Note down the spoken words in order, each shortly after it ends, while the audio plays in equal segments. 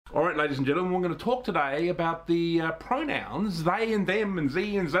All right, ladies and gentlemen, we're going to talk today about the pronouns they and them and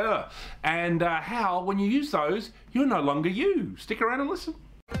ze and zer, and how, when you use those, you're no longer you. Stick around and listen.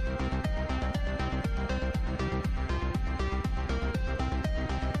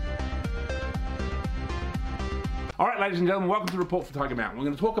 All right, ladies and gentlemen, welcome to Report for Tiger Mountain. We're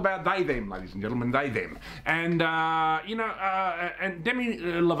going to talk about they, them, ladies and gentlemen, they, them. And, and Demi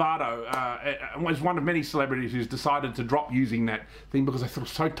Lovato was one of many celebrities who's decided to drop using that thing because they thought it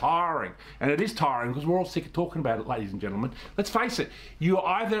was so tiring. And it is tiring because we're all sick of talking about it, ladies and gentlemen. Let's face it, you're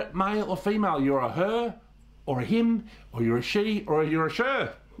either male or female. You're a her or a him, or you're a she or you're a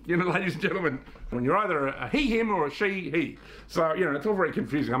sher. You know, ladies and gentlemen, when you're either a he, him, or a she, he. So, you know, it's all very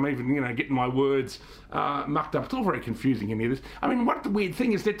confusing. I'm even, getting my words mucked up. It's all very confusing any of this. I mean, what the weird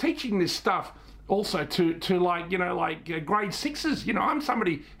thing is, they're teaching this stuff also to grade sixes. You know, I'm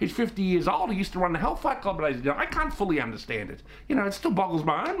somebody who's 50 years old who used to run the Hellfire Club, ladies and gentlemen. I can't fully understand it. You know, it still boggles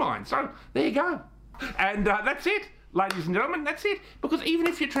my own mind. So, there you go. And that's it, ladies and gentlemen, that's it. Because even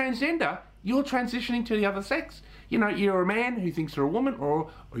if you're transgender, you're transitioning to the other sex. You know, you're a man who thinks you're a woman,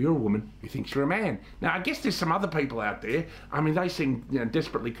 or you're a woman who thinks you're a man. Now, I guess there's some other people out there. I mean, they seem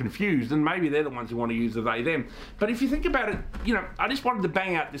desperately confused, and maybe they're the ones who want to use the they, them. But if you think about it, I just wanted to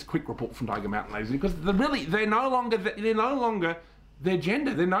bang out this quick report from Tiger Mountain, ladies, because they're no longer their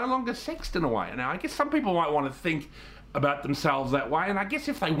gender. They're no longer sexed in a way. Now, I guess some people might want to think about themselves that way, and I guess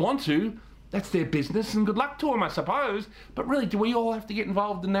if they want to, that's their business, and good luck to them, I suppose. But really, do we all have to get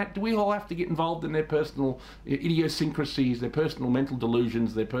involved in that? Do we all have to get involved in their personal idiosyncrasies, their personal mental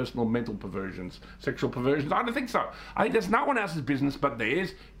delusions, their personal mental perversions, sexual perversions? I don't think so. I think that's no one else's business but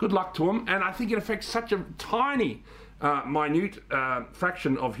theirs. Good luck to them. And I think it affects such a tiny, minute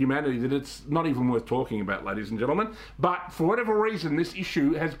fraction of humanity that it's not even worth talking about, ladies and gentlemen. But for whatever reason, this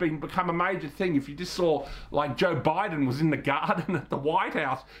issue has become a major thing. If you just saw, like, Joe Biden was in the garden at the White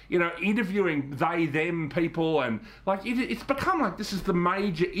House, interviewing they, them people, and like it's become like this is the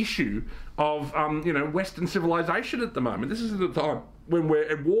major issue of Western civilization at the moment. This is the time when we're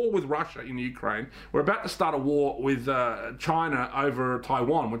at war with Russia in Ukraine. We're about to start a war with China over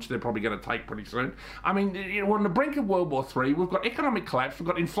Taiwan, which they're probably going to take pretty soon. I mean, we're on the brink of World War III. We've got economic collapse. We've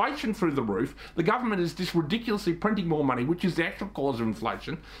got inflation through the roof. The government is just ridiculously printing more money, which is the actual cause of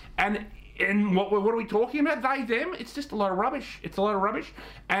inflation. And what are we talking about? They, them? It's just a lot of rubbish. It's a lot of rubbish.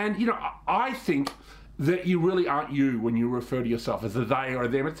 And, I think that you really aren't you when you refer to yourself as a they or a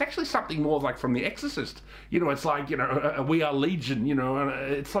them. It's actually something more like from The Exorcist. It's like, we are legion,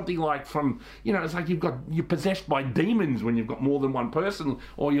 it's something like from, it's like you're possessed by demons when you've got more than one person,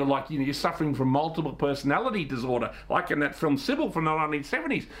 or you're like, you're suffering from multiple personality disorder, like in that film Sybil from the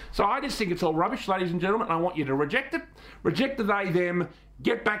 1970s. So I just think it's all rubbish, ladies and gentlemen. I want you to reject it. Reject the they, them.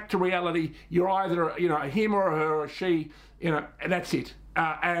 Get back to reality. You're either, a him or a her or a she, and that's it.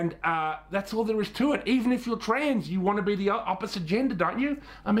 And that's all there is to it. Even if you're trans, you want to be the opposite gender, don't you?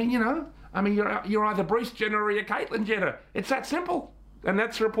 I mean, you're either Bruce Jenner or you're Caitlyn Jenner. It's that simple. And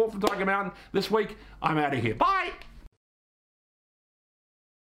that's the report from Tiger Mountain this week. I'm out of here. Bye!